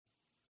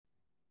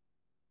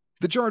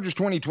The Chargers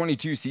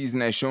 2022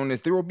 season has shown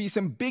us there will be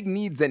some big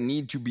needs that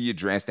need to be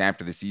addressed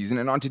after the season,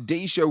 and on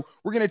today's show,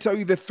 we're going to tell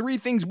you the 3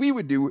 things we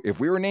would do if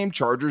we were named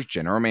Chargers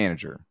general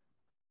manager.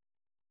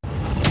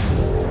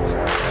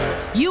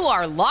 You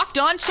are Locked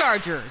On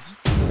Chargers,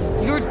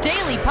 your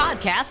daily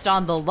podcast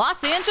on the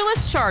Los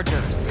Angeles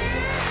Chargers,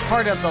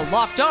 part of the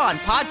Locked On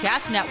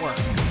Podcast Network,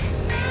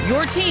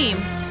 your team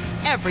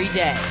every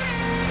day.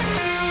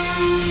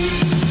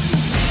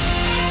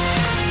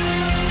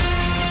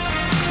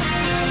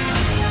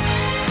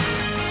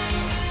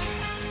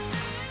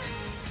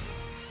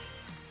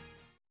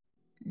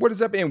 What is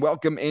up, and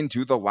welcome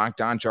into the Locked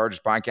On Chargers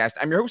podcast.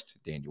 I'm your host,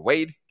 Daniel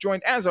Wade,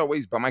 joined as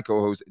always by my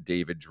co-host,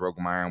 David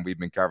Drogemeyer, and we've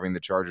been covering the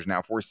Chargers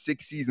now for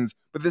 6 seasons,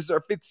 but this is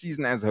our 5th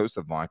season as the host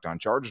of the Locked On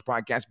Chargers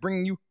podcast,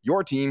 bringing you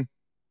your team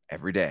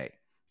every day.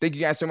 Thank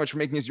you guys so much for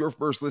making us your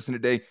first listen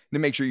today. And to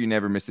make sure you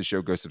never miss the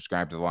show, go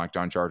subscribe to the Locked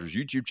On Chargers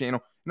YouTube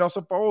channel and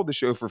also follow the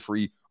show for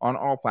free on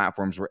all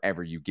platforms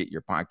wherever you get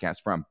your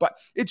podcast from. But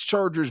it's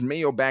Chargers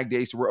Mailbag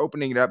Day, so we're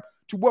opening it up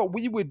to what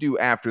we would do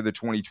after the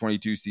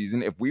 2022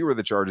 season if we were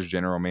the Chargers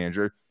general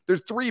manager.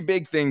 There's 3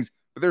 big things,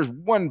 but there's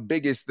one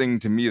biggest thing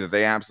to me that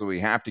they absolutely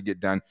have to get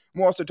done.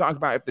 We'll also talk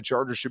about if the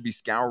Chargers should be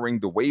scouring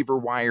the waiver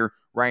wire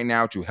right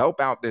now to help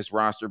out this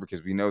roster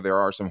because we know there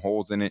are some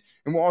holes in it.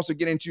 And we'll also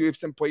get into if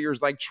some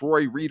players like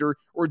Troy Reeder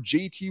or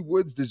JT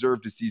Woods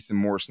deserve to see some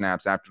more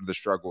snaps after the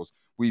struggles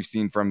we've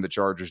seen from the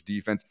Chargers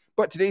defense.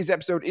 But today's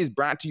episode is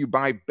brought to you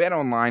by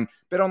BetOnline.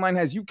 BetOnline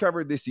has you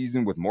covered this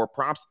season with more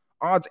props,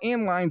 odds,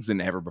 and lines than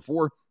ever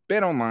before.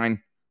 BetOnline,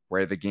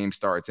 where the game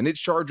starts. And it's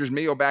Chargers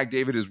Mailbag,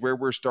 David, is where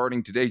we're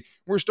starting today.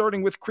 We're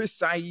starting with Chris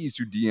Saiz,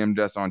 who DM'd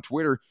us on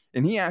Twitter,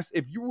 and he asked,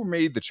 if you were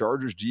made the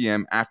Chargers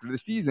GM after the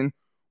season,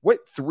 what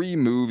 3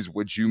 moves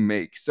would you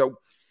make? So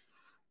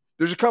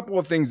there's a couple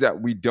of things that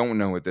we don't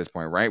know at this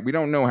point, right? We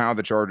don't know how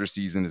the Chargers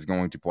season is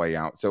going to play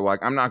out. So,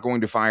 I'm not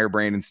going to fire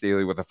Brandon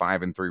Staley with a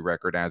 5-3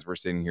 record as we're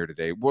sitting here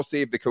today. We'll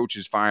save the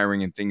coaches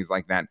firing and things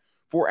like that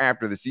for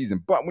after the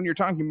season. But when you're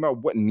talking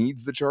about what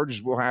needs the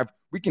Chargers will have,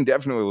 we can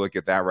definitely look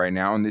at that right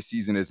now. And this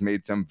season has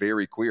made some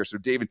very clear. So,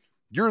 David,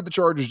 you're the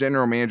Chargers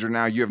general manager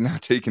now. You have now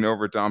taken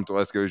over Tom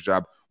Telesco's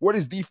job. What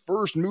is the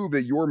first move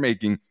that you're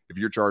making if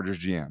you're Chargers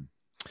GM?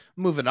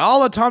 Moving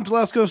all the Tom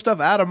Telesco stuff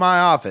out of my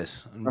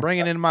office and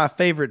bringing in my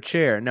favorite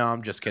chair. No,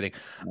 I'm just kidding.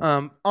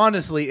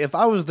 Honestly, if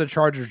I was the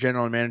Chargers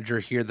general manager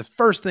here, the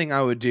first thing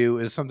I would do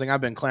is something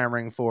I've been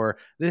clamoring for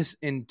this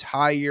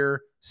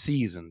entire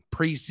season,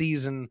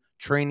 preseason,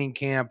 training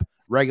camp,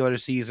 regular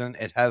season.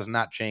 It has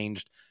not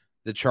changed.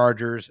 The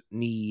Chargers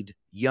need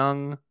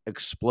young,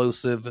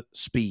 explosive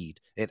speed.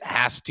 It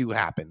has to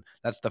happen.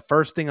 That's the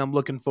first thing I'm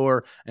looking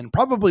for, and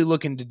probably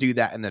looking to do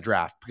that in the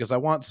draft because I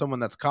want someone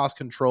that's cost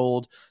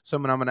controlled,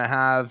 someone I'm going to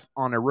have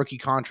on a rookie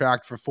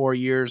contract for 4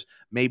 years,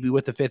 maybe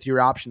with the 5th-year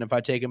option if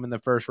I take him in the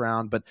first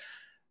round. But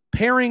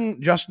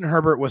pairing Justin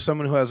Herbert with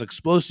someone who has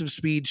explosive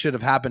speed should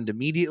have happened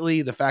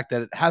immediately. The fact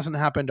that it hasn't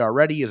happened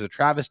already is a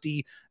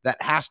travesty.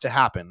 That has to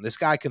happen. This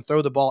guy can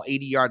throw the ball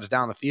 80 yards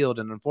down the field,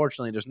 and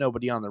unfortunately, there's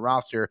nobody on the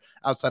roster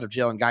outside of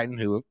Jalen Guyton,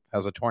 who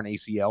has a torn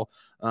ACL,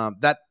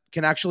 that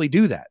can actually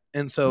do that.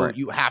 And so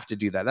You have to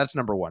do that. That's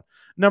number 1.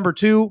 Number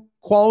 2,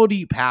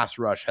 quality pass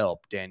rush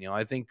help, Daniel.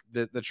 I think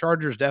that the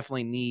Chargers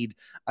definitely need.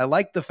 I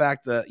like the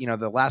fact that,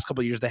 the last couple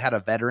of years they had a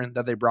veteran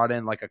that they brought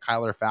in, like a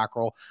Kyler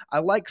Fackrell. I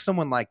like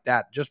someone like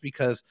that just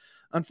because,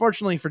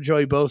 unfortunately for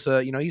Joey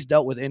Bosa, he's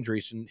dealt with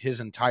injuries in his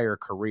entire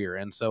career.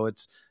 And so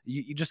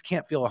you just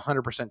can't feel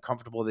 100%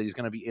 comfortable that he's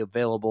going to be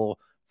available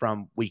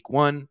from week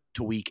 1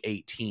 to week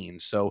 18.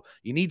 So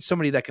you need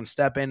somebody that can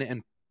step in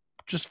and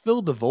just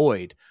fill the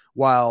void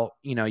while,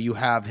 you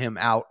have him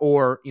out,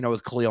 or,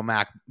 with Khalil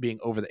Mack being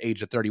over the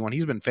age of 31.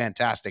 He's been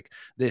fantastic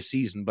this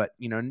season, but,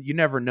 you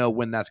never know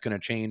when that's going to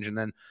change. And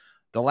then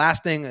the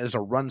last thing is a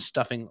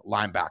run-stuffing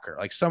linebacker,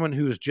 like someone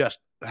who is just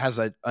has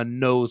a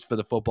nose for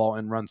the football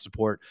and run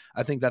support.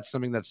 I think that's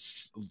something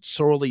that's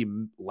sorely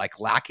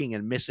lacking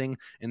and missing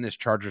in this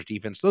Chargers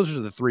defense. Those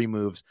are the 3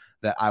 moves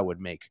that I would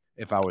make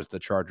if I was the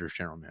Chargers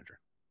general manager.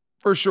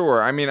 For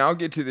sure. I'll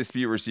get to the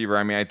speed receiver.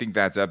 I think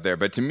that's up there.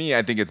 But to me,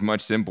 I think it's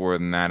much simpler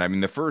than that.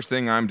 The first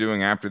thing I'm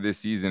doing after this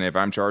season, if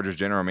I'm Chargers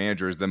general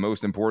manager, is the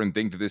most important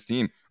thing to this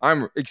team.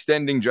 I'm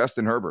extending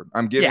Justin Herbert.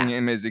 I'm giving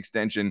him his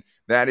extension.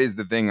 That is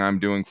the thing I'm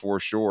doing for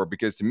sure.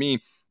 Because to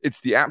me, it's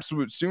the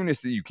absolute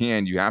soonest that you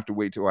can. You have to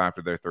wait till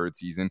after their 3rd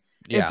season.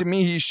 Yeah. And to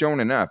me, he's shown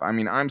enough.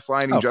 I'm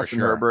sliding Justin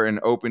Herbert an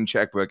open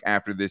checkbook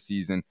after this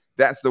season.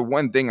 That's the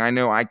one thing I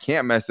know I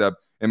can't mess up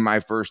in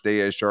my first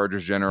day as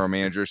Chargers general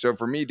manager. So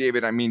for me,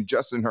 David,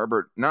 Justin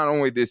Herbert, not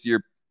only this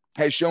year,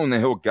 has shown that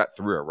he'll gut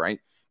through it, right?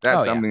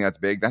 That's something that's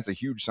big. That's a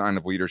huge sign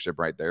of leadership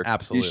right there.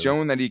 Absolutely. He's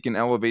shown that he can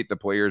elevate the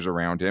players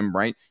around him,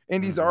 right?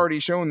 And he's already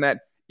shown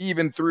that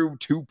even through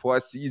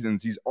 2+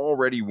 seasons, he's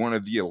already one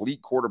of the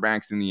elite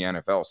quarterbacks in the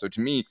NFL. So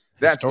to me,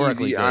 that's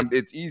easy.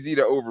 It's easy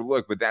to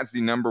overlook, but that's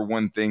the number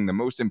one thing, the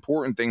most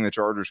important thing the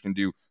Chargers can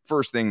do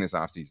first thing this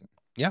offseason.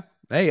 Yeah.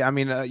 Hey,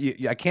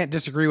 I can't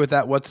disagree with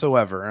that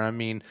whatsoever.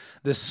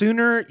 The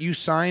sooner you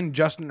sign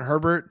Justin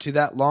Herbert to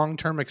that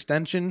long-term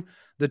extension,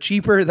 the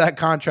cheaper that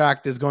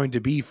contract is going to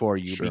be for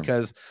you. Sure.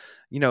 Because,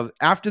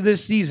 after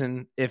this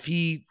season, if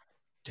he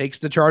takes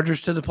the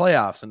Chargers to the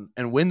playoffs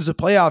and wins a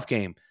playoff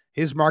game,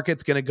 his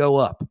market's going to go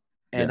up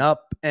and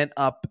up and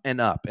up and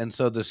up. And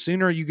so the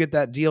sooner you get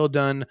that deal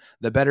done,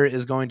 the better it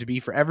is going to be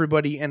for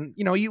everybody. And,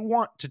 you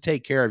want to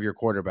take care of your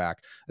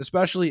quarterback,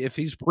 especially if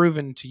he's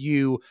proven to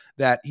you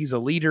that he's a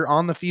leader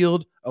on the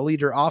field, a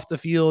leader off the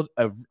field,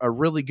 a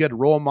really good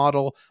role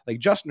model. Like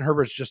Justin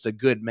Herbert's just a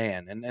good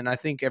man. And I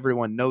think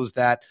everyone knows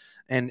that,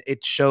 and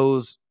it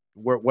shows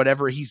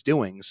whatever he's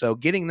doing. So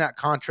getting that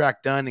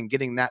contract done and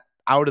getting that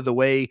out of the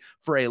way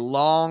for a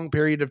long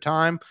period of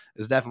time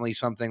is definitely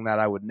something that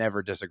I would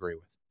never disagree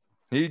with.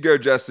 Here you go,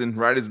 Justin.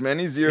 Write as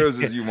many zeros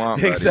as you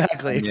want. Buddy.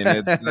 Exactly. I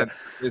mean,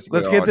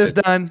 let's get this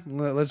done.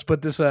 Let's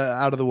put this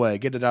out of the way.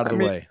 Get it out of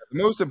the way.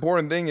 The most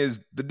important thing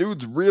is the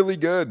dude's really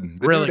good.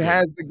 The really dude good.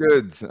 has the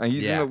goods.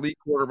 He's an elite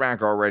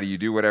quarterback already. You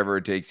do whatever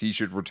it takes. He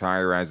should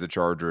retire as a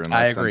Charger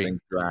unless something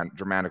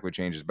dramatically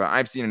changes. But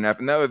I've seen enough.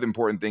 And the other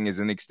important thing is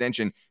an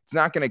extension. It's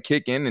not going to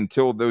kick in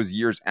until those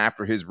years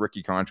after his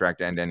rookie contract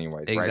end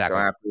anyways. Exactly. Right? So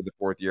after the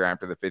 4th year,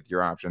 after the 5th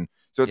year option.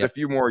 So it's a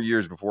few more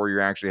years before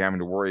you're actually having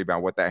to worry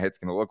about what that hit's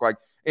going to look like.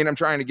 And I'm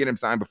trying to get him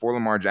signed before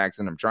Lamar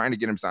Jackson. I'm trying to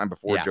get him signed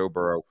before Joe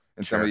Burrow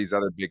and some of these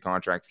other big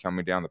contracts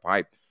coming down the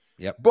pipe.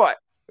 Yep. But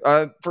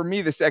for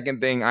me, the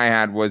second thing I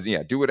had was,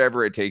 do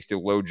whatever it takes to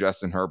load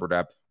Justin Herbert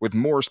up with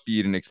more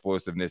speed and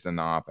explosiveness in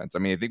the offense. I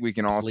mean, I think we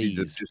can all see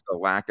just a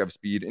lack of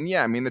speed. And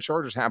the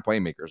Chargers have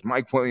playmakers.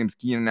 Mike Williams,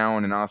 Keenan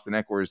Allen, and Austin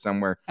Eckler is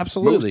somewhere.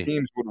 Absolutely. Most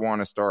teams would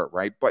want to start,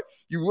 right? But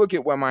you look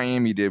at what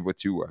Miami did with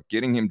Tua,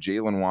 getting him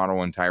Jalen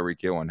Waddle and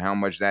Tyreek Hill, and how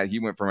much that he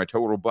went from a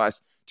total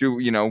bust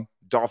to,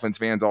 Dolphins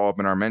fans all up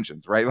in our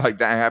mentions, right? Like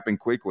that happened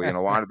quickly. And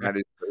a lot of that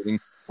is trading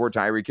for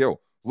Tyreek Hill.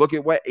 Look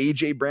at what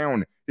A.J.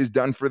 Brown has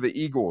done for the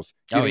Eagles,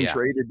 getting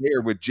traded there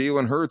with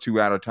Jalen Hurts, who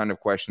had a ton of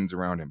questions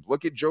around him.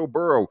 Look at Joe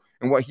Burrow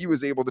and what he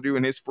was able to do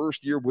in his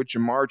first year with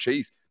Jamar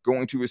Chase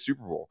going to a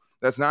Super Bowl.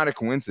 That's not a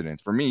coincidence.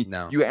 For me,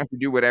 you have to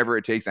do whatever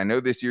it takes. I know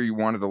this year you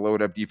wanted to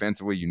load up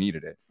defensively. You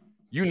needed it.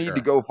 You need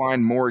to go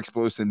find more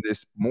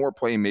explosiveness, more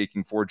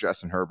playmaking for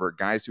Justin Herbert,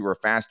 guys who are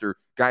faster,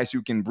 guys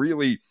who can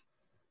really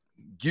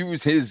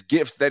use his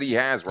gifts that he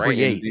has, right?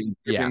 And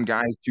give him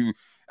guys to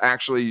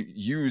actually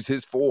use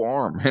his full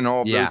arm and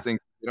all of those things.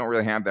 We don't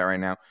really have that right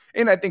now.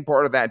 And I think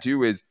part of that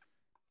too is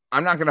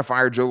I'm not going to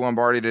fire Joe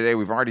Lombardi today.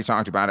 We've already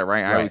talked about it,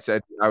 right? I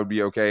said I would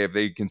be okay if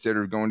they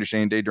considered going to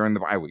Shane Day during the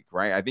bye week,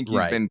 right? I think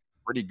he's been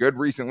pretty good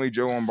recently,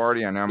 Joe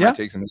Lombardi. I know I'm going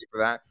to take some heat for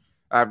that.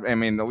 I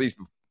mean, at least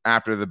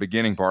after the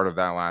beginning part of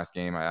that last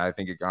game, I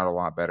think it got a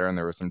lot better and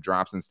there were some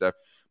drops and stuff.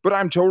 But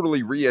I'm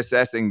totally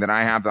reassessing that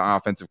I have the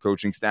offensive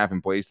coaching staff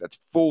in place that's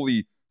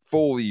fully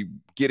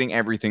getting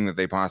everything that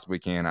they possibly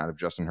can out of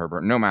Justin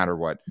Herbert, no matter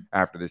what,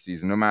 after this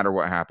season, no matter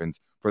what happens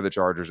for the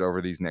Chargers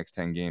over these next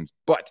 10 games.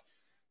 But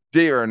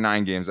there are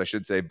 9 games, I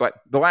should say. But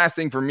the last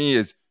thing for me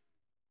is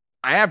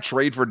I have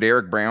trade for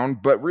Derek Brown,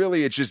 but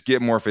really it's just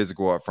get more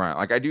physical up front.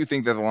 Like I do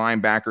think that the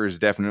linebacker is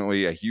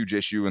definitely a huge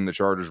issue in the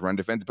Chargers run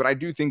defense, but I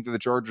do think that the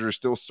Chargers are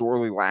still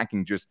sorely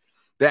lacking just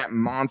that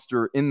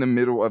monster in the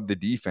middle of the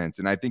defense.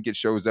 And I think it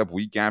shows up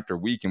week after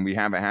week, and we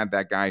haven't had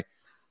that guy.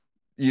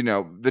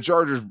 The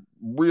Chargers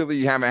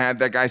really haven't had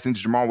that guy since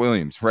Jamal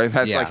Williams, right?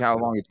 That's like how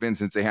long it's been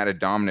since they had a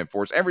dominant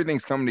force.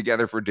 Everything's coming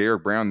together for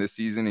Derek Brown this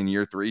season in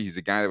year 3. He's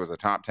a guy that was a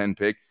top 10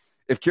 pick.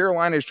 If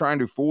Carolina is trying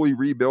to fully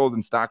rebuild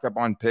and stock up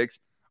on picks,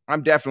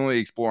 I'm definitely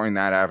exploring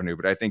that avenue.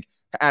 But I think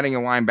adding a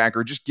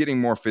linebacker, just getting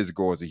more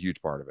physical is a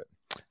huge part of it.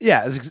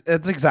 Yeah,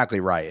 it's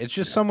exactly right. It's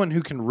just someone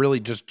who can really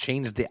just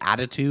change the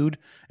attitude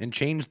and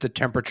change the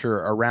temperature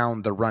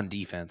around the run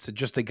defense. It's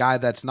just a guy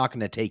that's not going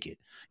to take it.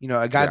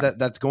 A guy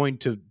that's going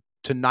to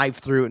knife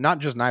through, not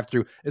just knife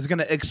through, is going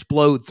to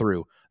explode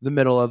through the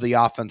middle of the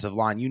offensive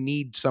line. You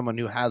need someone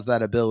who has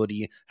that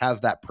ability,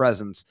 has that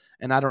presence.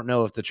 And I don't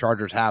know if the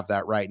Chargers have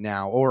that right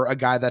now, or a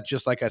guy that,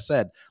 just like I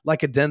said,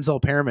 like a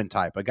Denzel Perriman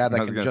type, a guy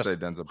that can just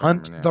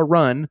hunt the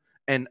run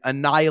and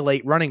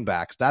annihilate running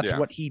backs. That's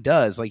what he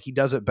does. Like he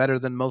does it better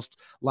than most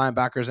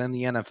linebackers in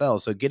the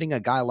NFL. So getting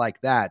a guy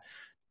like that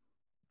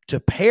to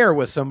pair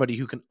with somebody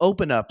who can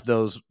open up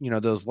those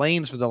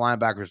lanes for the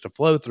linebackers to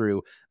flow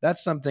through,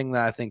 that's something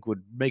that I think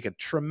would make a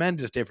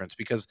tremendous difference,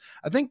 because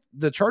I think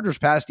the Chargers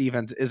pass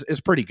defense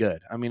is pretty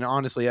good. I mean,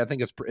 honestly, I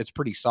think it's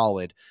pretty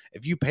solid.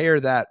 If you pair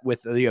that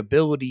with the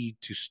ability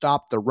to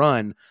stop the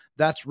run,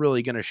 that's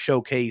really going to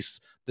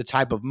showcase the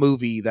type of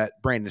movie that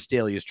Brandon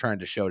Staley is trying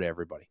to show to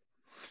everybody.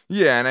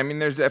 Yeah, and I mean,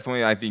 there's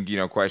definitely, I think,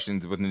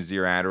 questions with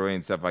Nazir Adderley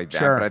and stuff like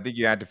that. But I think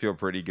you have to feel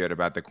pretty good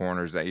about the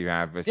corners that you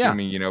have,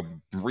 assuming,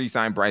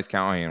 re-sign Bryce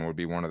Callahan would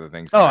be one of the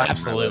things. Oh,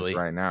 absolutely.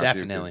 Right now,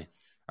 definitely.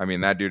 I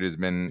mean, that dude has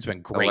been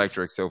great.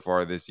 Electric so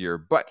far this year.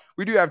 But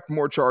we do have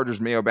more Chargers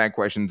mailbag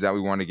questions that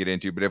we want to get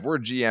into. But if we're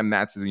GM,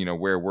 that's,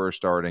 where we're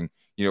starting,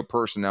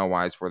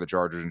 personnel-wise for the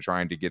Chargers and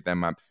trying to get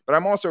them up. But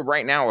I'm also,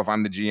 right now, if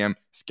I'm the GM,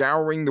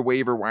 scouring the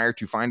waiver wire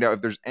to find out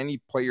if there's any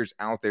players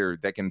out there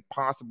that can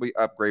possibly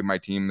upgrade my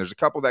team. There's a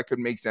couple that could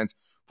make sense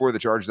for the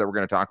Chargers that we're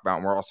going to talk about.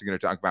 And we're also going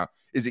to talk about,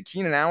 is it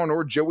Keenan Allen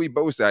or Joey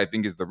Bosa, I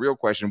think is the real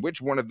question.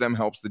 Which one of them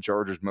helps the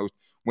Chargers most?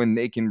 when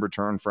they can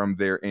return from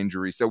their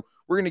injury. So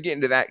we're going to get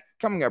into that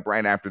coming up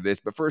right after this.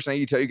 But first, I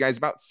need to tell you guys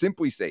about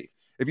SimpliSafe.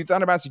 If you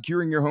thought about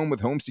securing your home with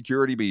home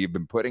security, but you've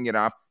been putting it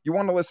off, you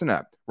want to listen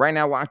up. Right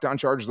now, Locked On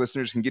Chargers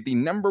listeners can get the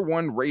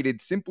 #1 rated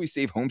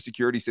SimpliSafe home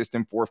security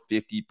system for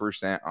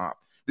 50% off.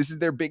 This is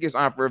their biggest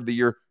offer of the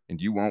year, and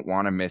you won't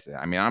want to miss it.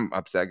 I mean, I'm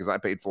upset because I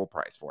paid full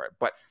price for it.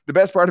 But the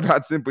best part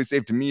about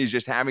SimpliSafe to me is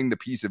just having the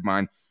peace of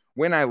mind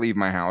when I leave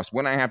my house,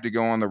 when I have to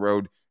go on the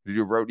road, to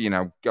do road,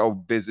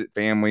 go visit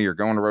family or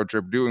go on a road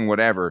trip, doing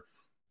whatever.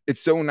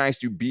 It's so nice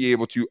to be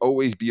able to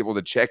always be able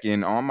to check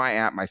in on my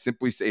app, my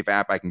SimpliSafe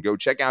app. I can go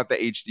check out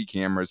the HD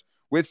cameras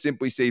with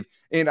SimpliSafe,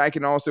 and I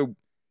can also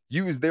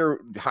use their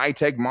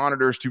high-tech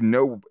monitors to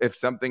know if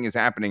something is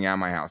happening at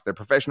my house. Their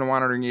professional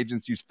monitoring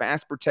agents use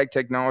Fast Protect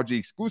technology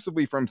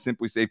exclusively from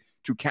SimpliSafe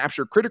to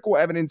capture critical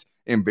evidence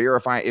and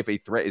verify if a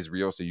threat is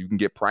real, so you can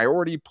get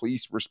priority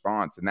police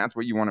response. And that's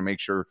what you want to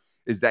make sure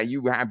is that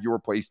you have your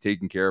place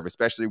taken care of,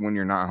 especially when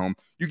you're not home.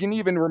 You can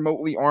even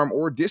remotely arm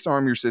or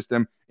disarm your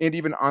system and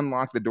even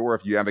unlock the door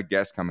if you have a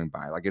guest coming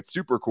by. Like, it's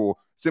super cool.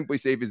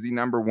 SimpliSafe is the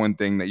 #1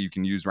 thing that you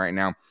can use right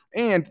now,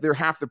 and they're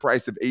half the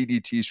price of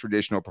ADT's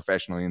traditional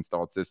professionally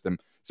installed system.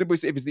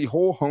 SimpliSafe is the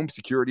whole home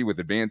security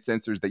with advanced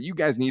sensors that you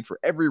guys need for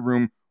every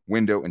room,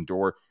 window, and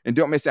door. And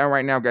don't miss out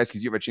right now, guys,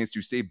 because you have a chance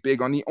to save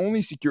big on the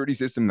only security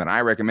system that I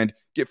recommend.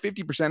 Get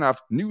 50%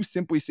 off new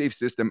SimpliSafe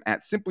system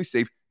at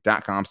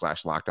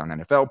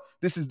simplisafe.com/LockedOnNFL.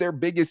 This is their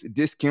biggest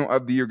discount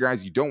of the year,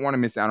 guys. You don't want to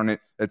miss out on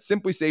it. That's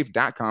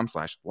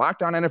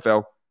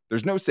simplisafe.com/LockedOnNFL.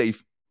 There's no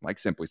safe like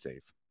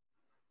SimpliSafe.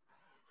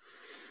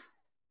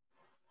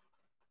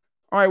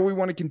 All right, we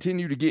want to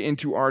continue to get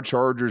into our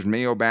Chargers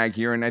mailbag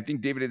here. And I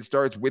think, David, it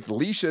starts with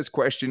Leisha's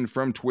question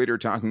from Twitter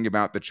talking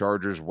about the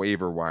Chargers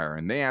waiver wire.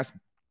 And they asked,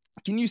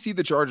 can you see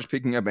the Chargers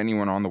picking up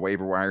anyone on the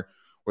waiver wire?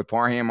 With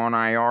Parham on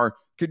IR,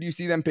 could you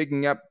see them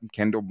picking up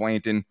Kendall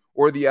Blanton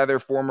or the other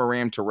former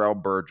Ram Terrell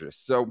Burgess?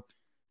 So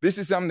this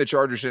is something the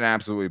Chargers should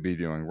absolutely be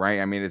doing, right?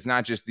 I mean, it's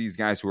not just these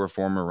guys who are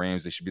former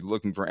Rams. They should be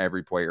looking for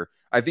every player.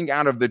 I think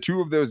out of the two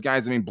of those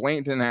guys, I mean,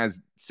 Blanton has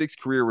 6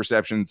 career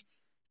receptions,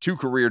 2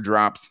 career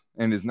drops,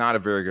 and is not a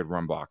very good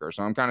run blocker.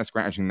 So I'm kind of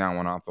scratching that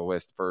one off the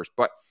list first.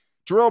 But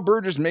Terrell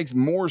Burgess makes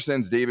more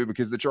sense, David,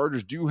 because the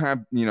Chargers do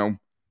have,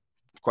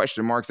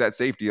 question marks at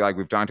safety like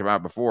we've talked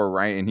about before,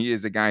 right? And he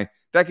is a guy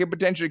that could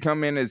potentially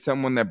come in as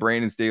someone that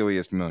Brandon Staley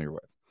is familiar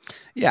with.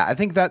 Yeah, I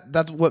think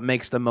that's what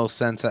makes the most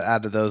sense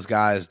out of those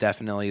guys.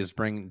 Definitely is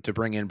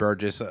bring in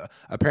Burgess.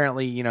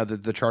 Apparently,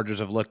 the Chargers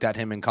have looked at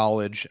him in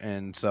college,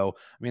 and so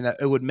I mean that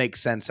it would make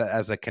sense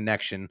as a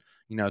connection,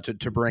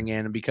 to bring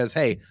in, because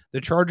hey,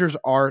 the Chargers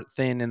are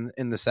thin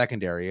in the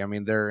secondary. I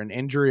mean, they're an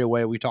injury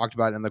away. We talked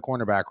about it in the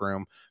cornerback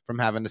room from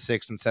having a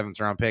 6th and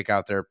 7th round pick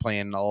out there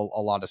playing a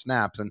lot of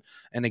snaps. And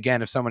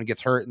again, if someone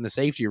gets hurt in the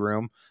safety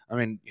room, I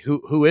mean,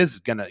 who is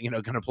gonna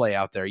play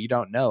out there? You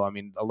don't know. I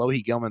mean,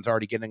 Alohi Gilman's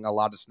already getting a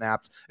lot of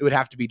snaps. It would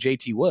have to be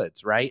JT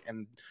Woods, right?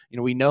 And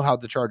we know how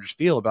the Chargers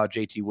feel about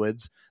JT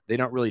Woods. They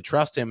don't really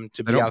trust him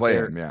to be out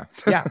there.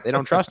 Yeah, they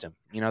don't trust him.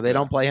 They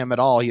don't play him at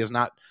all. He has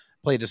not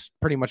played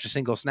pretty much a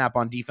single snap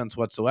on defense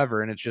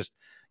whatsoever. And it's just,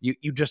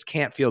 you just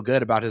can't feel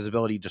good about his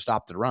ability to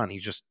stop the run. He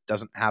just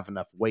doesn't have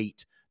enough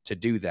weight to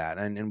do that.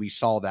 And we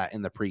saw that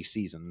in the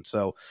preseason.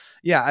 So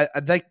yeah,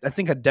 I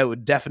think I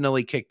would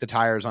definitely kick the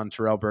tires on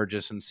Terrell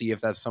Burgess and see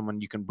if that's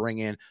someone you can bring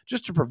in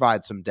just to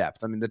provide some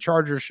depth. I mean, the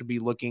Chargers should be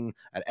looking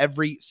at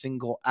every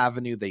single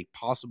avenue they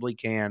possibly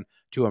can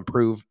to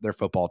improve their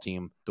football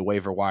team. The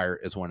waiver wire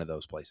is one of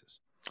those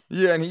places.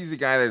 Yeah, and he's a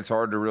guy that it's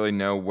hard to really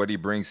know what he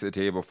brings to the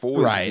table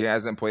fully. Right. He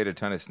hasn't played a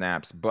ton of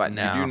snaps, but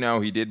you do know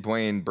he did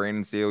play in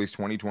Brandon Staley's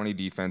 2020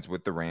 defense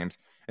with the Rams.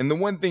 And the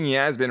one thing he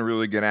has been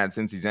really good at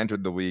since he's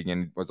entered the league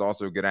and was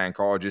also good at in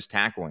college is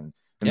tackling.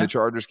 And the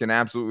Chargers can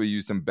absolutely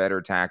use some better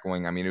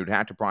tackling. I mean, it would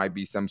have to probably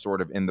be some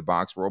sort of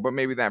in-the-box role, but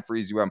maybe that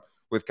frees you up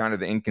with kind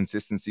of the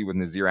inconsistency with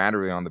Nazir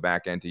Adderley on the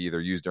back end to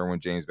either use Derwin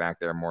James back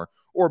there more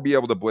or be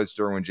able to blitz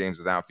Derwin James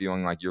without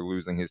feeling like you're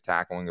losing his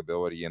tackling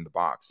ability in the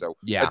box. So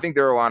I think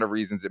there are a lot of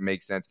reasons it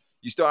makes sense.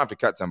 You still have to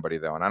cut somebody,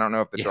 though, and I don't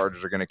know if the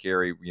Chargers are going to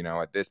carry,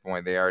 at this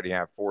point, they already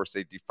have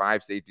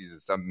 5 safeties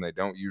is something they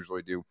don't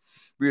usually do.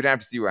 We would have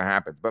to see what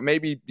happens. But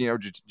maybe,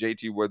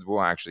 JT Woods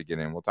will actually get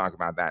in. We'll talk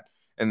about that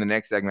in the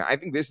next segment. I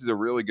think this is a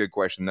really good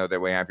question, though, that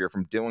we have here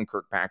from Dylan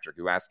Kirkpatrick,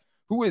 who asks,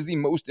 who is the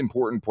most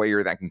important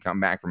player that can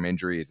come back from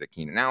injury? Is it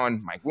Keenan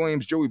Allen, Mike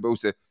Williams, Joey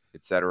Bosa,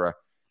 etc.?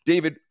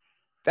 David,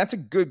 that's a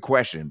good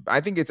question.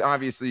 I think it's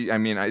obviously,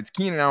 it's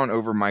Keenan Allen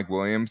over Mike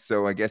Williams.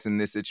 So I guess in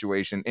this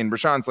situation, and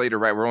Rashawn Slater,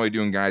 right, we're only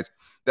doing guys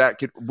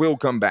that will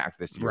come back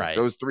this year. Right.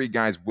 Those 3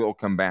 guys will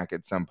come back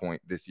at some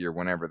point this year,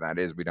 whenever that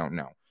is. We don't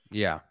know.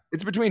 Yeah.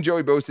 It's between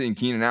Joey Bosa and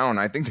Keenan Allen.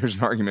 I think there's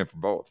an argument for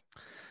both.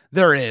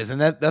 There is, and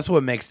that's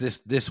what makes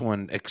this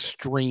one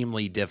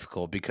extremely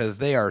difficult, because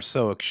they are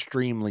so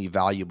extremely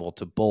valuable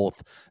to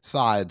both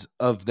sides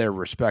of their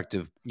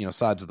respective,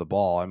 sides of the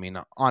ball. I mean,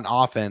 on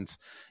offense,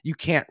 you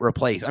can't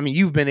replace. I mean,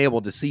 you've been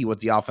able to see what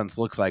the offense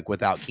looks like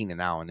without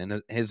Keenan Allen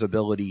and his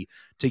ability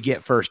to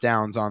get first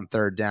downs on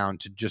third down,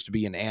 to just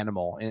be an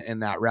animal in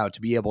that route,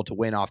 to be able to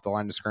win off the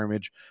line of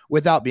scrimmage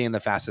without being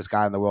the fastest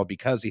guy in the world,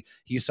 because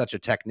he's such a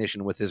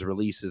technician with his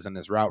releases and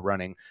his route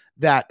running.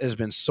 That has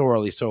been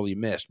sorely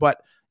missed.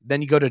 But then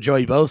you go to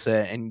Joey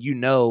Bosa, and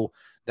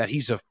that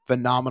he's a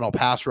phenomenal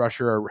pass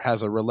rusher,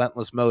 has a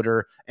relentless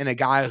motor, and a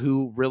guy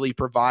who really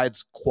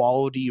provides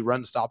quality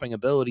run-stopping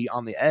ability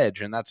on the edge,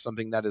 and that's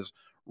something that has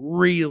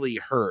really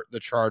hurt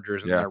the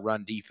Chargers in their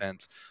run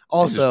defense.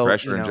 Also, and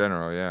just pressure in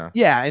general,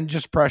 and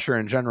just pressure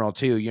in general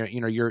too.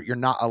 You're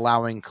not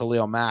allowing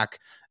Khalil Mack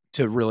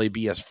to really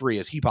be as free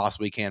as he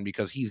possibly can,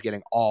 because he's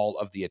getting all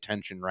of the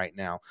attention right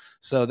now.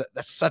 So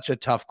that's such a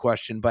tough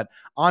question. But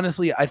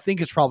honestly, I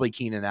think it's probably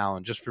Keenan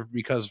Allen, just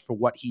because for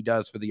what he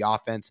does for the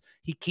offense.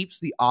 He keeps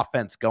the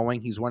offense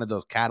going. He's one of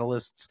those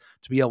catalysts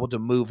to be able to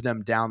move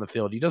them down the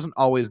field. He doesn't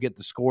always get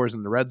the scores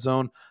in the red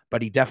zone,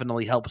 but he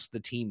definitely helps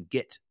the team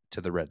get to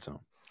the red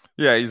zone.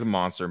 Yeah, he's a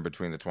monster in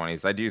between the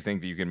 20s. I do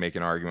think that you can make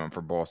an argument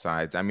for both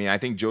sides. I mean, I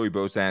think Joey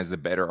Bosa has the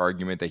better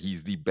argument that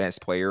he's the best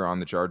player on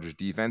the Chargers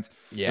defense.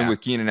 Yeah. And with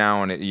Keenan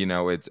Allen,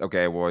 it's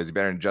okay, well, is he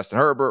better than Justin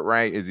Herbert,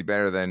 right? Is he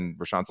better than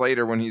Rashawn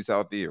Slater when he's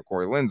healthy, or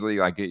Corey Linsley?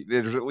 Like,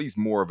 there's at least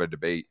more of a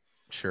debate.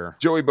 Sure.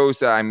 Joey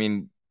Bosa, I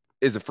mean,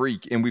 is a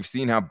freak, and we've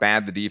seen how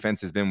bad the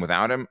defense has been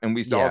without him. And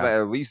we saw that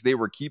at least they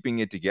were keeping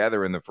it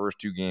together in the first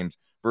two games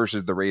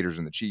versus the Raiders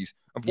and the Chiefs.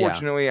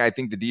 Unfortunately, I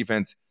think the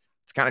defense,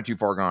 it's kind of too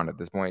far gone at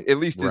this point, at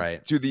least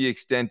to the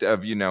extent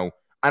of,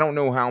 I don't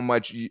know how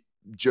much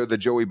the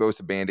Joey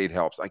Bosa Band-Aid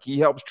helps. Like, he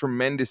helps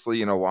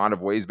tremendously in a lot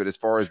of ways, but as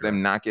far as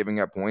them not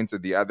giving up points or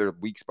the other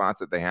weak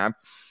spots that they have,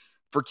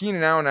 for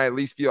Keenan Allen, I at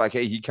least feel like,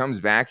 hey, he comes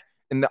back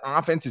and the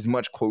offense is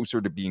much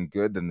closer to being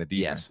good than the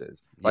defense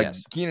is. Like,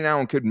 Keenan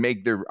Allen could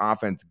make their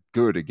offense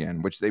good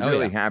again, which they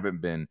really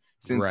haven't been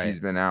since he's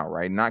been out,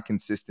 right? Not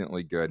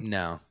consistently good.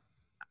 No.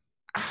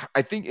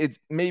 I think it's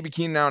maybe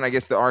Keenan Allen. I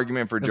guess the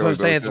argument for Joey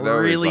Bosa, it's a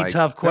really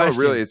tough question. No,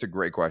 really, it's a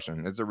great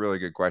question. It's a really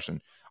good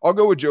question. I'll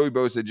go with Joey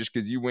Bosa just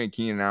because you went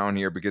Keenan Allen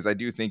here, because I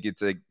do think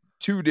it's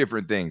two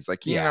different things.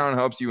 Like, Keenan Allen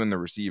helps you in the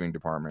receiving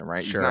department,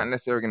 right? Sure. He's not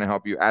necessarily going to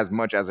help you as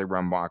much as a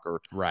run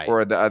blocker,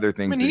 or the other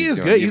things. I mean, he is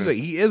good.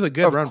 He is a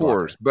good run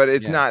blocker, but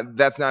it's not.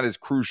 That's not as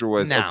crucial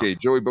as okay.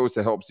 Joey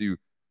Bosa helps you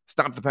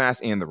stop the pass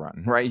and the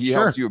run, right? He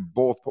helps you with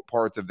both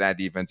parts of that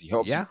defense. He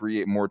helps you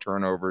create more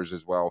turnovers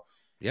as well.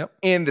 Yep.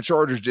 And the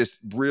Chargers just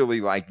really,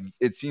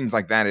 it seems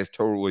like that has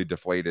totally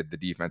deflated the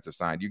defensive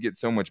side. You get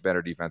so much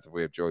better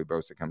defensively if Joey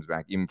Bosa comes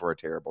back, even for a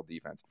terrible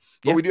defense.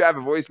 But we do have a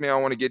voicemail I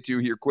want to get to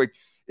here quick.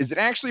 Is it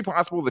actually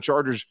possible the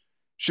Chargers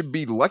should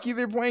be lucky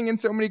they're playing in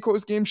so many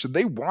close games? Should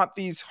they want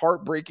these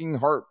heartbreaking,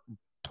 heart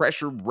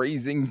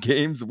pressure-raising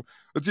games?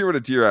 Let's hear what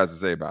Atir has to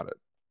say about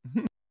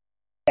it.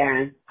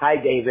 And hi,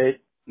 David.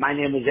 My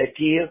name is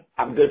Atir.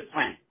 I'm a good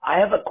friend. I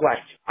have a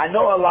question. I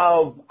know a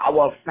lot of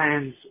our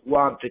fans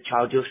want the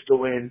Chargers to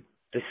win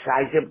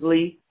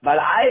decisively, but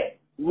I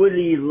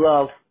really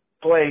love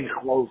playing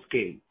close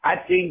games. I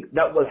think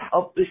that will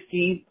help this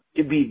team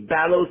to be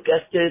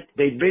battle-tested.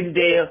 They've been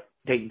there.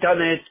 They've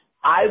done it.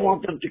 I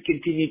want them to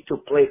continue to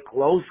play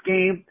close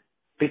games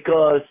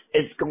because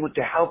it's going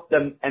to help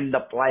them in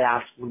the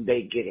playoffs when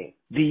they get in.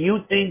 Do you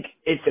think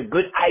it's a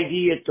good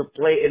idea to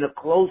play in a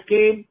close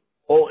game?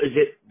 Or is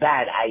it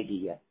bad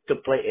idea to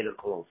play in a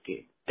close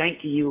game?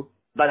 Thank you,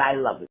 but I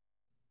love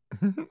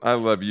it. I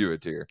love you,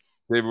 Atir.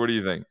 David, what do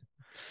you think?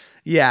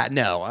 Yeah,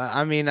 no.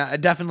 I mean, I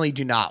definitely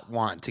do not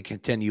want to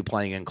continue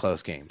playing in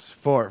close games.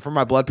 For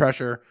my blood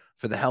pressure,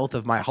 for the health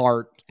of my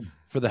heart,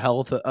 for the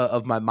health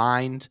of my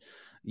mind,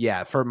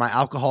 for my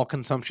alcohol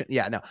consumption.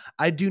 Yeah, no.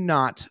 I do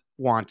not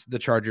want the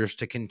Chargers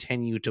to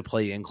continue to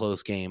play in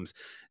close games.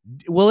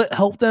 Will it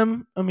help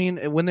them? I mean,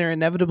 when they're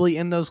inevitably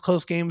in those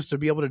close games, to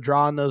be able to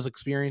draw on those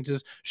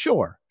experiences?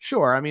 Sure.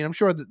 I mean, I'm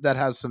sure that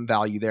has some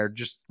value there.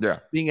 Just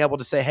being able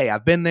to say, hey,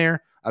 I've been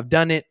there. I've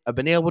done it. I've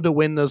been able to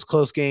win those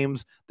close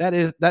games.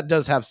 That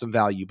does have some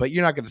value, but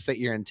you're not going to sit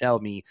here and tell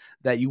me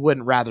that you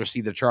wouldn't rather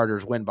see the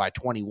Chargers win by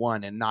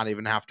 21 and not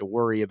even have to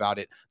worry about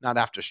it, not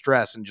have to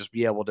stress, and just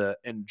be able to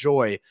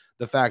enjoy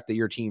the fact that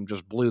your team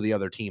just blew the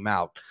other team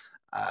out.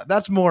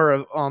 That's more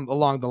of,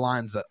 along the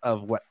lines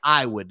of what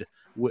I would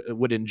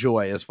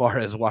enjoy as far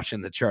as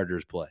watching the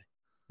Chargers play.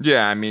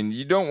 Yeah, I mean,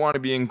 you don't want to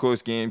be in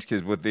close games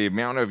because with the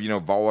amount of,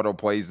 volatile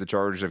plays the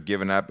Chargers have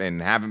given up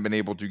and haven't been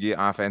able to get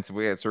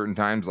offensively at certain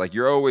times, like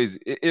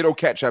it'll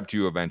catch up to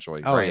you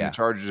eventually. Oh, right? yeah. And the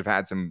Chargers have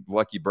had some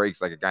lucky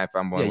breaks, like a guy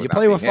fumbling. Yeah, you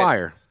play with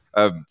fire.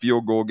 A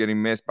field goal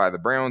getting missed by the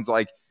Browns.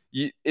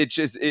 It's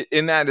just,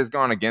 and that has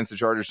gone against the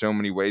Chargers so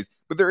many ways.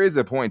 But there is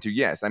a point to,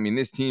 yes, I mean,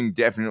 this team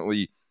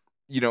definitely,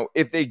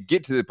 if they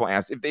get to the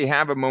playoffs, if they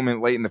have a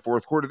moment late in the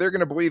fourth quarter, they're going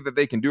to believe that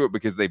they can do it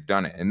because they've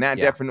done it. And that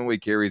definitely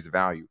carries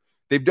value.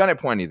 They've done it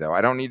plenty, though.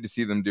 I don't need to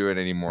see them do it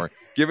anymore.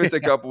 Give us a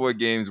couple of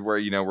games where,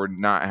 we're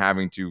not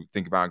having to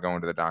think about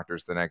going to the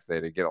doctors the next day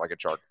to get like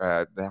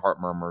the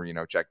heart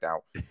murmur, checked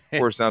out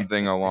or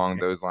something along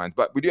those lines.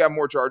 But we do have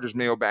more Chargers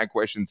mailbag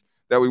questions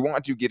that we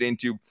want to get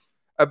into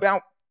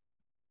about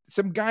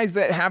some guys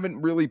that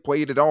haven't really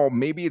played at all.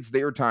 Maybe it's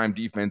their time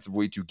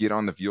defensively to get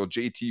on the field.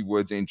 JT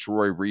Woods and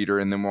Troy Reeder.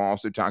 And then we'll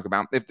also talk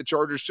about if the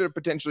Chargers should have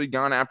potentially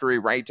gone after a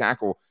right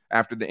tackle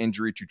after the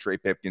injury to Trey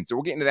Pipkins. So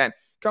we'll get into that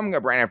coming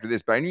up right after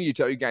this. But I need to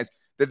tell you guys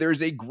that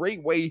there's a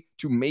great way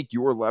to make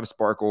your love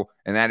sparkle,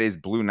 and that is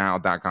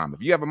BlueNile.com.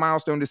 If you have a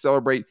milestone to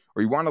celebrate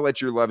or you want to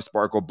let your love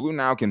sparkle, Blue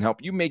Nile can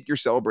help you make your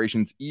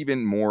celebrations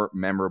even more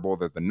memorable.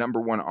 They're the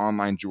 #1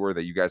 online jeweler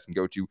that you guys can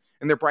go to,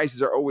 and their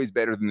prices are always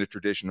better than the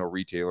traditional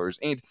retailers.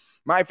 And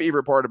my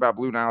favorite part about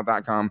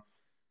BlueNile.com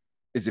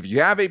is if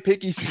you have a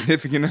picky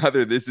significant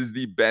other, this is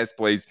the best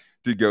place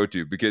to go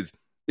to, because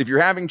if you're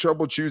having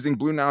trouble choosing,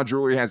 Blue Nile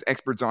Jewelry has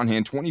experts on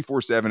hand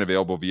 24/7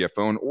 available via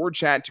phone or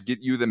chat to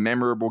get you the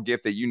memorable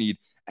gift that you need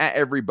at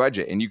every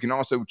budget. And you can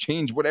also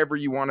change whatever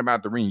you want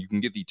about the ring. You can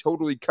get the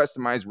totally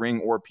customized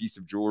ring or piece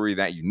of jewelry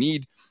that you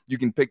need. You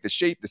can pick the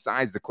shape, the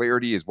size, the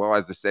clarity, as well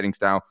as the setting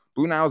style.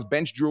 Blue Nile's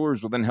bench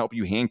jewelers will then help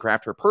you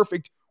handcraft her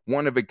perfect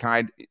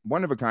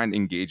one-of-a-kind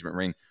engagement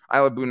ring. I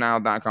love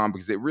BlueNile.com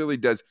because it really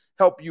does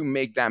help you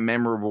make that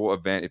memorable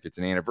event. If it's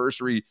an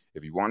anniversary,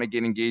 if you want to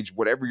get engaged,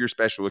 whatever your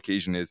special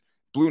occasion is,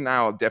 Blue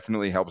Nile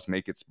definitely helps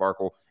make it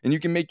sparkle. And you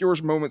can make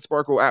yours moment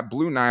sparkle at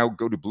Blue Nile.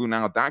 Go to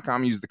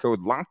BlueNile.com. Use the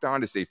code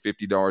LOCKEDON to save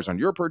 $50 on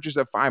your purchase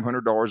of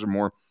 $500 or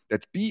more.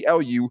 That's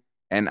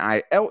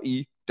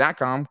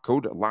BLUNILE.com.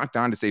 Code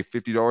LOCKEDON to save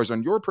 $50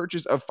 on your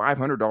purchase of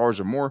 $500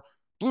 or more.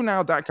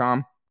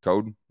 BlueNile.com.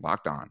 Code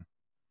LOCKEDON.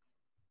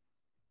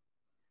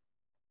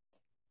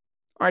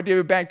 All right,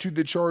 David, back to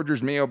the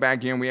Chargers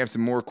mailbag here. We have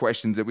some more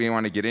questions that we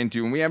want to get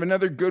into. And we have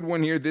another good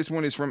one here. This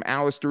one is from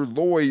Alistair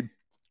Lloyd,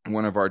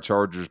 one of our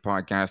Chargers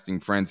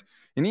podcasting friends.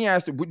 And he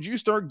asked, would you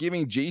start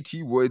giving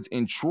JT Woods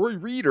and Troy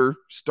Reeder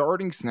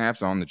starting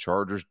snaps on the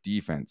Chargers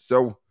defense?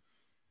 So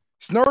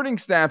starting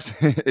snaps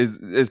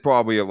is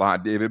probably a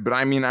lot, David. But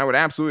I mean, I would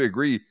absolutely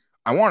agree.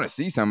 I want to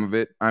see some of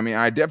it. I mean,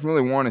 I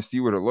definitely want to see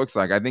what it looks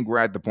like. I think we're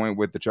at the point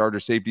with the Charger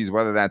safeties,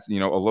 whether that's,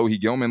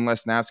 Alohi Gilman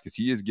less snaps because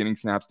he is getting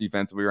snaps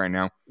defensively right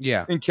now.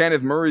 Yeah. And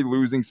Kenneth Murray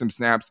losing some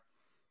snaps.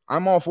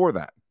 I'm all for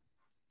that.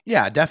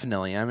 Yeah,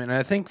 definitely. I mean,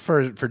 I think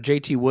for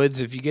JT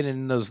Woods, if you get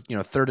in those,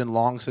 3rd and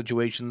long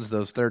situations,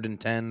 those 3rd and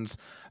 10s,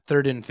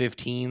 3rd and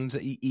 15s,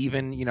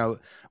 even,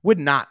 would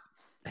not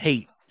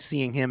hate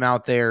seeing him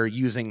out there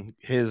using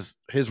his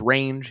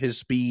range, his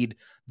speed,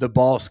 the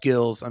ball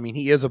skills. I mean,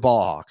 he is a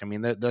ball hawk. I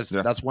mean,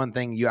 that's one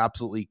thing you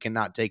absolutely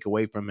cannot take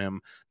away from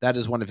him. That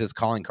is one of his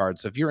calling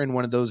cards. So if you're in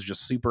one of those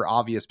just super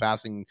obvious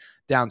passing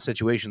down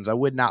situations, I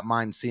would not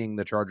mind seeing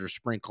the Chargers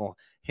sprinkle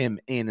him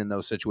in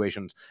those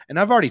situations. And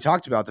I've already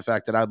talked about the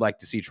fact that I'd like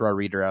to see Troy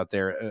Reeder out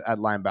there at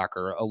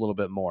linebacker a little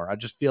bit more. I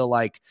just feel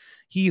like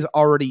he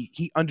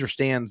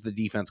understands the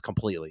defense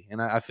completely.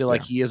 And I feel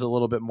like he is a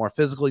little bit more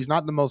physical. He's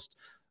not the most,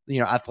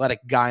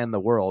 athletic guy in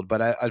the world,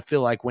 but I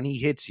feel like when he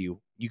hits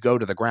you, you go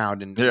to the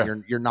ground and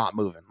you're not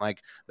moving.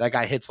 Like that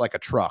guy hits like a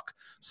truck.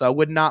 So I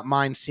would not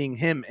mind seeing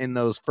him in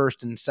those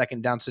 1st and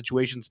 2nd down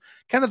situations.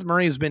 Kenneth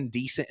Murray has been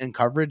decent in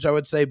coverage, I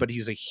would say, but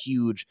he's a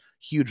huge,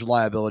 huge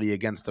liability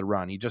against the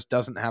run. He just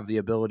doesn't have the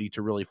ability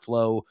to really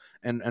flow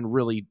and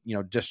really,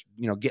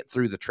 get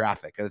through the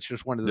traffic. It's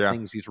just one of the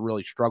things he's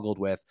really struggled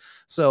with.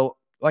 So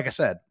like I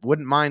said,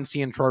 wouldn't mind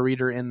seeing Troy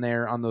Reeder in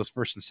there on those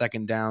 1st and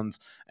 2nd downs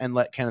and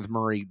let Kenneth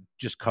Murray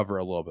just cover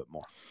a little bit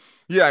more.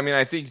 Yeah, I mean,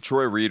 I think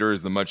Troy Reeder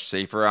is the much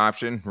safer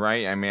option,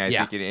 right? I mean, I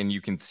think and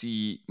you can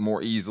see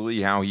more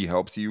easily how he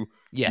helps you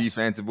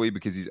defensively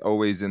because he's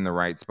always in the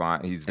right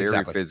spot. He's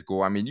very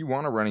physical. I mean, you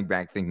want a running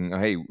back thinking,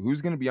 hey,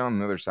 who's going to be on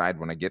the other side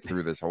when I get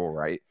through this hole,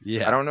 right?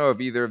 Yeah. I don't know if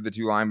either of the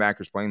two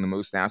linebackers playing the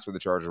most snaps for the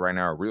Chargers right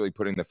now are really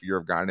putting the fear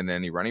of God into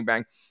any running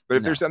back. But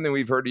if there's something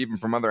we've heard even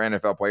from other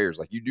NFL players,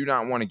 like you do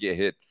not want to get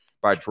hit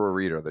by Troy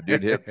Reeder. The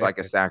dude hits like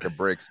a sack of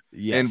bricks.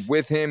 And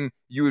with him,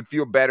 you would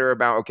feel better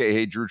about, okay,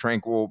 hey, Drew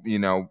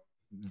Tranquill,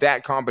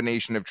 that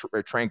combination of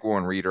Tranquill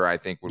and Reeder, I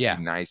think, would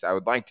be nice. I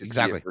would like to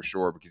see it for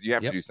sure because you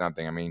have to do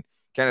something. I mean,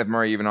 Kenneth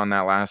Murray, even on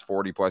that last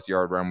 40-plus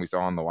yard run we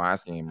saw in the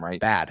last game, right?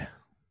 Bad.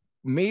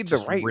 Made the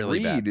right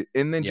read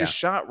and then just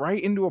shot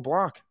right into a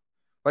block.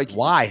 Like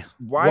why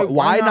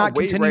not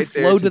continue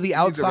flow to the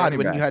outside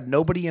when you had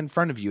nobody in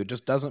front of you? It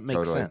just doesn't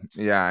make sense.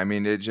 Yeah, I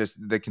mean,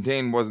 the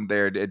contain wasn't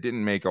there. It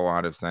didn't make a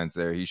lot of sense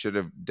there. He should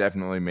have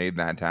definitely made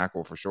that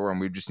tackle for sure,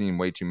 and we've just seen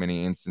way too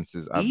many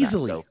instances of that.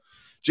 So,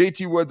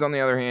 JT Woods, on the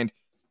other hand,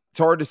 it's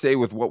hard to say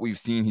with what we've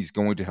seen. He's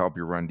going to help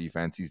your run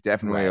defense. He's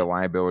definitely a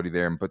liability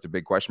there and puts a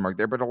big question mark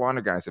there, but a lot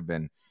of guys have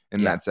been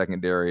in that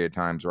secondary at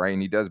times, right?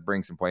 And he does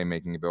bring some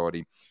playmaking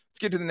ability. Let's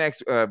get to the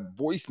next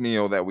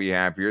voicemail that we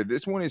have here.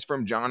 This one is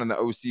from John in the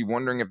OC,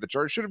 wondering if the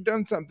Chargers should have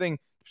done something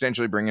to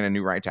potentially bring in a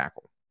new right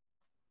tackle.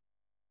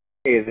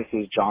 Hey, this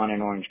is John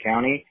in Orange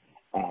County.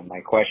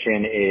 My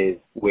question is,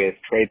 with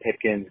Trey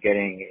Pipkins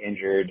getting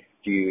injured,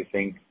 do you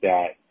think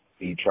that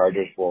the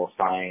Chargers will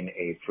sign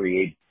a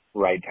free agent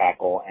right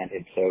tackle? And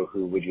if so,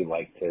 who would you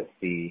like to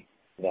see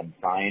them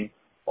sign?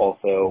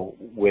 Also,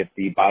 with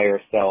the buy or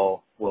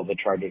sell, will the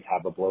Chargers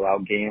have a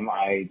blowout game?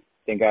 I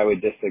think I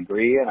would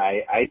disagree, and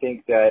I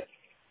think that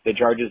the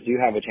Chargers do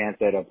have a chance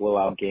at a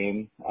blowout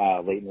game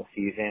late in the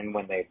season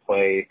when they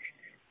play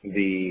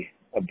the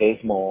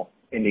abysmal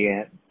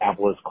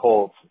Indianapolis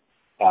Colts,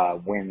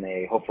 when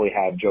they hopefully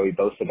have Joey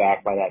Bosa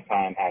back by that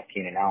time, have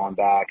Keenan Allen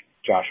back,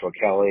 Joshua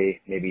Kelly,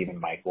 maybe even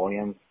Mike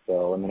Williams.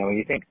 So let me know what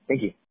you think.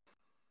 Thank you.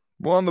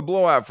 Well, on the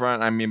blowout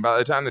front, I mean, by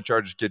the time the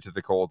Chargers get to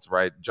the Colts,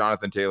 right,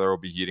 Jonathan Taylor will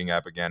be heating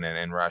up again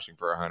and rushing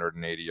for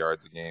 180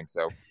 yards a game.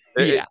 So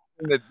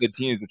the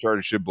teams the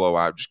Chargers should blow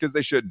out. Just because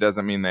they should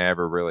doesn't mean they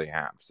ever really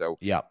have. So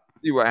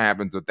see what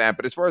happens with that.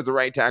 But as far as the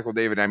right tackle,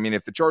 David, I mean,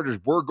 if the Chargers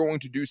were going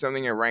to do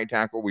something at right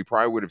tackle, we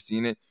probably would have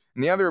seen it.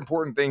 And the other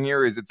important thing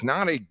here is it's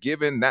not a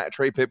given that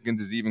Trey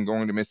Pipkins is even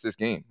going to miss this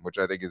game, which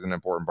I think is an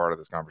important part of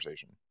this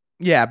conversation.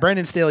 Yeah,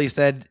 Brandon Staley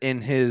said in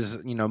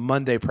his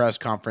Monday press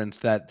conference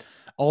that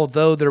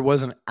although there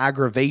was an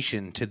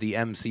aggravation to the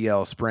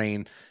MCL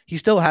sprain, he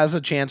still has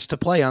a chance to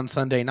play on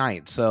Sunday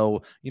night.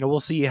 So, we'll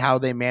see how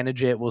they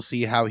manage it. We'll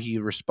see how he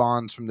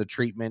responds from the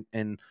treatment,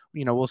 and,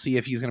 we'll see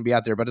if he's going to be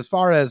out there. But as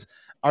far as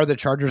are the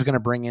Chargers going to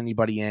bring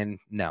anybody in?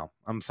 No,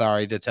 I'm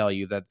sorry to tell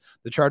you that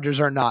the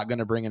Chargers are not going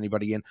to bring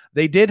anybody in.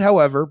 They did,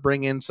 however,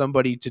 bring in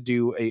somebody to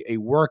do a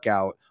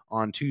workout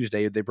on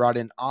Tuesday. They brought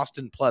in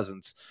Austin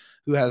Pleasants,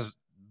 who has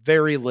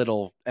very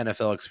little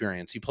NFL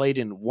experience. He played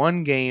in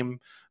one game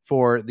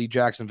for the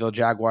Jacksonville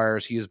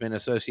Jaguars. He has been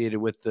associated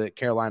with the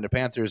Carolina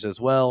Panthers as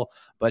well,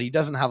 but he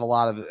doesn't have a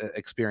lot of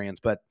experience.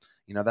 But,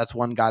 that's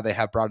one guy they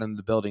have brought into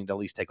the building to at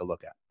least take a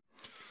look at.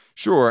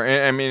 Sure.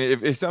 And I mean,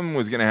 if something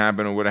was going to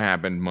happen, it would have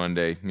happened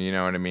Monday. You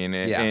know what I mean?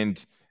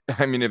 And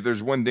I mean, if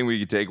there's one thing we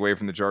could take away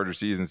from the Chargers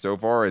season so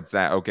far, it's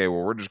that, okay,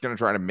 well, we're just going to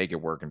try to make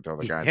it work until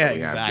the guys that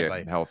we have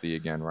get healthy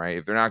again, right?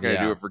 If they're not going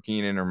to do it for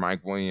Keenan or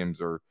Mike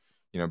Williams or,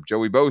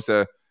 Joey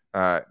Bosa,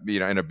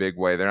 in a big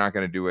way, they're not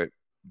going to do it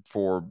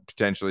for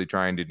potentially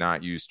trying to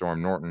not use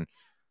Storm Norton.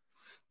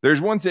 There's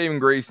one saving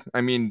grace.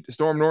 I mean,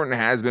 Storm Norton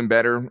has been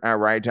better at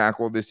right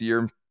tackle this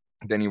year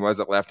than he was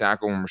at left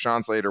tackle. When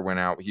Rashawn Slater went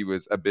out, he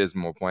was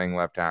abysmal playing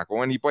left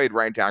tackle, and he played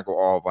right tackle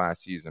all of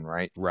last season,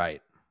 right?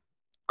 Right.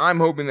 I'm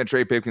hoping that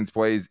Trey Pipkins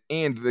plays,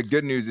 and the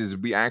good news is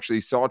we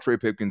actually saw Trey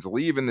Pipkins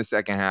leave in the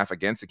second half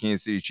against the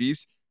Kansas City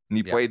Chiefs, and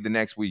he played the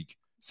next week.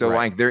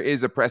 So, there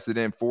is a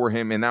precedent for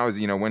him, and that was,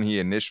 when he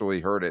initially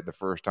heard it the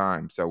first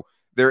time. So,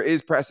 there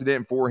is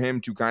precedent for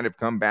him to kind of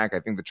come back. I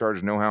think the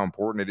Chargers know how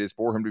important it is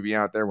for him to be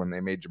out there when they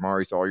made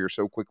Jamari Sawyer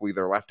so quickly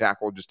their left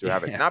tackle, just to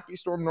have it not be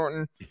Storm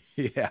Norton.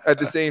 At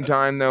the same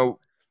time, though,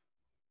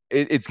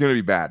 it's going to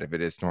be bad if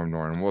it is Storm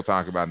Norton. We'll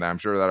talk about that. I'm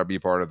sure that'll be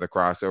part of the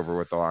crossover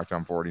with the Locked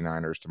On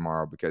 49ers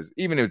tomorrow, because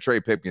even if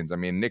Trey Pipkins, I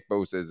mean, Nick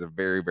Bosa is a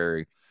very,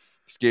 very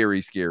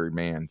scary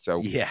man. So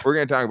we're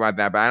going to talk about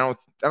that, but I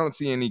don't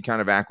see any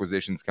kind of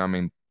acquisitions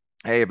coming.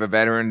 Hey, if a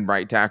veteran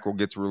right tackle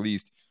gets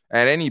released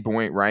at any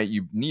point, right,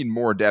 you need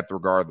more depth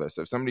regardless.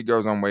 If somebody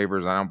goes on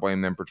waivers, I don't blame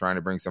them for trying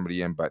to bring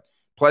somebody in, but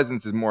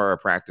Pleasance is more a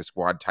practice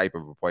squad type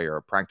of a player,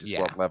 a practice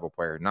squad level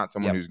player, not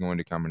someone who's going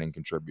to come in and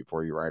contribute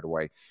for you right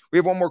away. We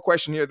have one more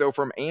question here, though,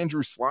 from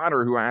Andrew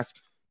Slaughter, who asks,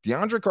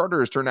 DeAndre Carter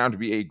has turned out to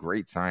be a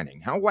great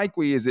signing. How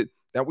likely is it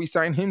that we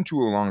sign him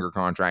to a longer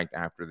contract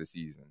after the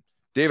season?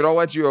 David, I'll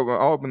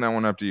open that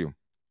one up to you.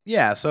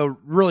 Yeah, so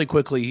really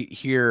quickly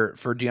here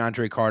for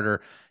DeAndre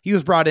Carter, he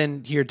was brought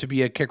in here to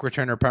be a kick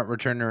returner, punt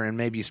returner, and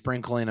maybe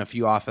sprinkle in a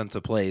few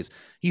offensive plays.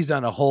 He's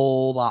done a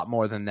whole lot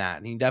more than that,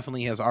 and he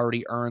definitely has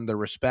already earned the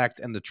respect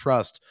and the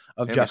trust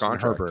of Justin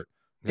Herbert.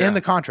 In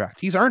the contract.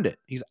 He's earned it.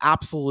 He's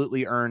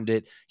absolutely earned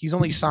it. He's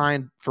only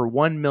signed for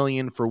 $1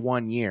 million for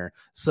 1 year.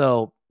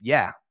 So,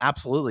 yeah,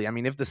 absolutely. I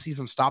mean, if the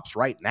season stops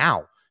right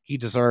now, he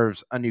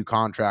deserves a new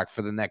contract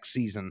for the next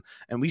season,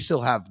 and we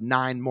still have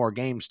 9 more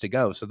games to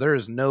go. So there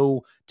is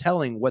no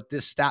telling what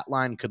this stat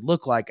line could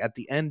look like at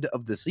the end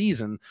of the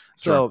season.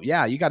 So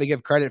yeah, you got to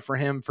give credit for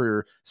him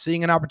for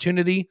seeing an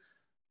opportunity,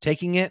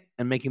 taking it,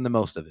 and making the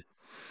most of it.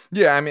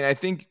 Yeah, I mean, I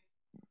think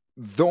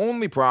the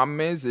only problem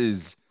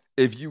is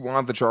if you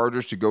want the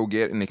Chargers to go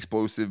get an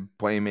explosive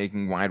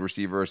playmaking wide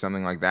receiver or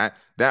something like that,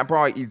 that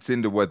probably eats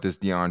into what this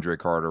DeAndre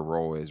Carter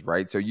role is,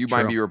 right? So you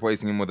might be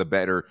replacing him with a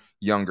better,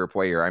 younger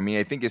player. I mean,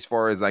 I think as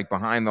far as like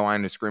behind the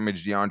line of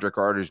scrimmage, DeAndre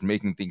Carter is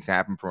making things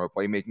happen from a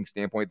playmaking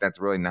standpoint. That's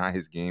really not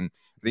his game.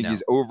 I think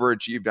he's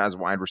overachieved as a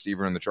wide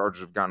receiver, and the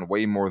Chargers have gotten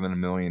way more than $1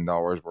 million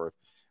worth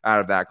out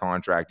of that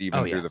contract,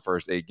 even through the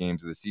first 8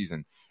 games of the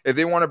season. If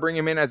they want to bring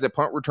him in as a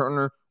punt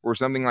returner or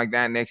something like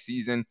that next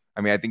season,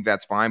 I mean, I think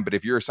that's fine. But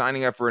if you're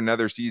signing up for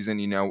another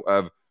season,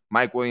 of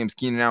Mike Williams,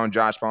 Keenan Allen,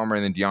 Josh Palmer,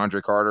 and then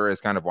DeAndre Carter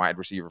as kind of wide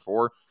receiver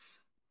 4,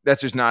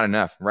 that's just not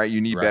enough, right? You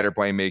need better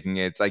playmaking.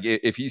 It's like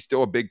if he's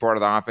still a big part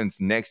of the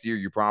offense next year,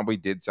 you probably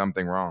did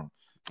something wrong.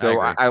 So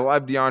I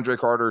love DeAndre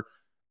Carter.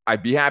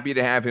 I'd be happy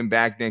to have him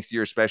back next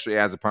year, especially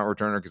as a punt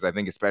returner, because I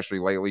think especially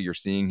lately you're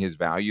seeing his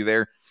value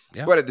there.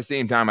 Yeah. But at the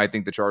same time, I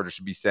think the Chargers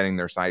should be setting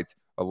their sights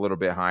a little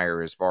bit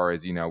higher as far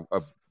as,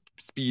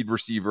 speed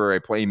receiver,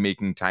 a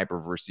playmaking type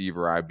of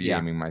receiver, I'd be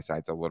aiming my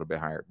sights a little bit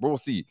higher. But we'll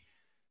see.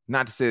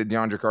 Not to say that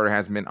DeAndre Carter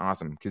hasn't been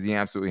awesome, because he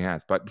absolutely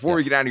has. But before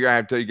we get out of here, I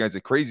have to tell you guys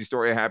a crazy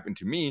story that happened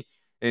to me.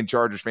 And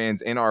Chargers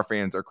fans and our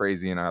fans are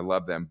crazy, and I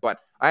love them. But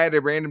I had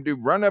a random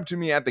dude run up to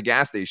me at the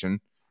gas station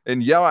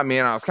and yell at me.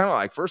 And I was kind of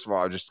like, first of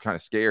all, I was just kind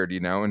of scared,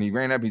 you know. And he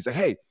ran up and he's like,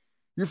 "Hey,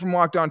 you're from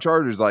Locked On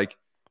Chargers." Like,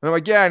 and I'm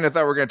like, "Yeah." And I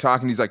thought we were going to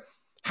talk. And he's like,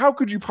 "How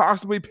could you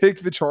possibly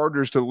pick the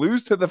Chargers to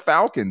lose to the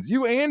Falcons?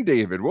 You and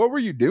David, what were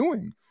you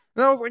doing?"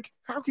 And I was like,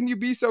 "How can you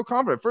be so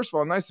confident?" First of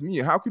all, nice to meet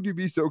you. How could you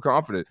be so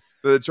confident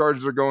that the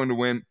Chargers are going to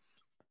win?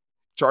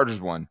 Chargers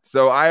won.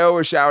 So I owe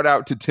a shout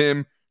out to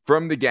Tim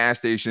from the gas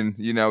station.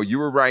 You know, you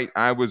were right.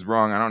 I was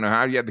wrong. I don't know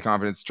how you had the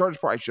confidence. The Chargers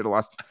probably should have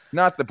lost.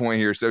 Not the point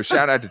here. So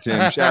shout out to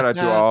Tim. Shout out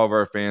to all of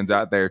our fans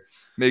out there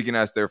making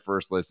us their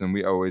first listen.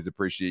 We always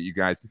appreciate you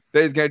guys.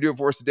 That is going to do it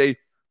for us today.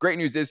 Great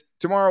news is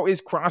tomorrow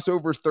is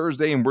Crossover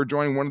Thursday, and we're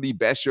joining one of the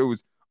best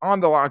shows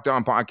on the Locked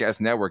On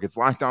Podcast Network. It's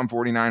Locked On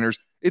 49ers.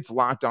 It's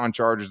Locked On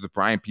Chargers with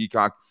Brian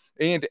Peacock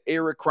and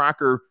Eric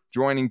Crocker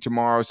joining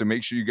tomorrow. So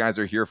make sure you guys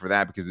are here for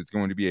that, because it's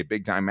going to be a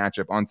big time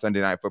matchup on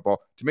Sunday Night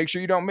Football. To make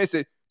sure you don't miss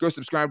it, go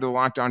subscribe to the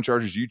Locked On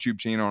Chargers YouTube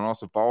channel and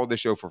also follow the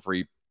show for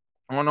free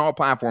on all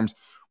platforms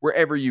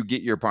wherever you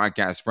get your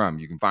podcast from.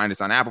 You can find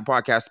us on Apple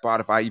Podcasts,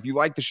 Spotify. If you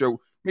like the show,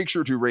 make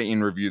sure to rate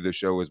and review the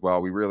show as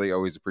well. We really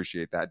always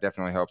appreciate that.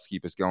 Definitely helps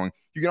keep us going.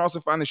 You can also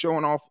find the show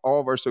on all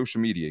of our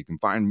social media. You can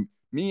find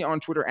me on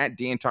Twitter at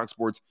Dan Talk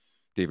Sports,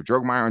 David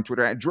Drogemeyer on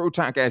Twitter at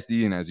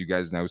DroTalkSD, and as you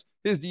guys know,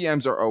 his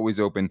DMs are always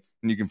open,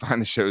 and you can find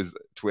the show's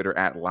Twitter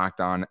at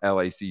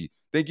LockedOnLAC.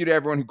 Thank you to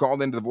everyone who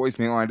called into the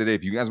voicemail line today.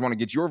 If you guys want to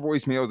get your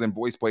voicemails and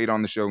voice played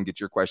on the show and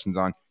get your questions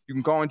on, you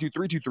can call into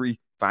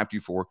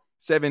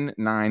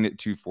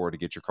 323-524-7924 to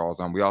get your calls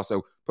on. We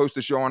also post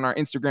the show on our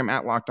Instagram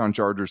at Locked On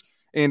Chargers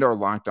and our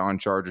Locked On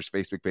Chargers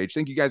Facebook page.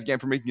 Thank you guys again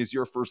for making us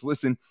your first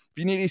listen. If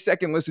you need a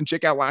second listen,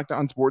 check out Locked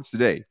On Sports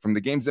Today. From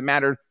the games that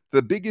matter,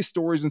 the biggest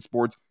stories in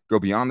sports, go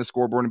beyond the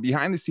scoreboard and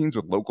behind the scenes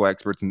with local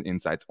experts and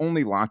insights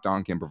only Locked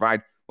On can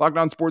provide. Locked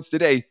On Sports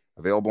Today,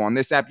 available on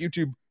this app,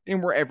 YouTube,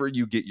 and wherever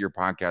you get your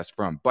podcast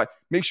from. But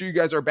make sure you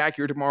guys are back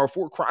here tomorrow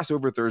for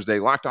Crossover Thursday.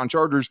 Locked On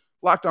Chargers,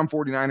 Locked On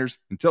 49ers.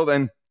 Until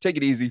then, take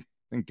it easy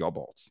and go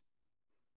Bolts.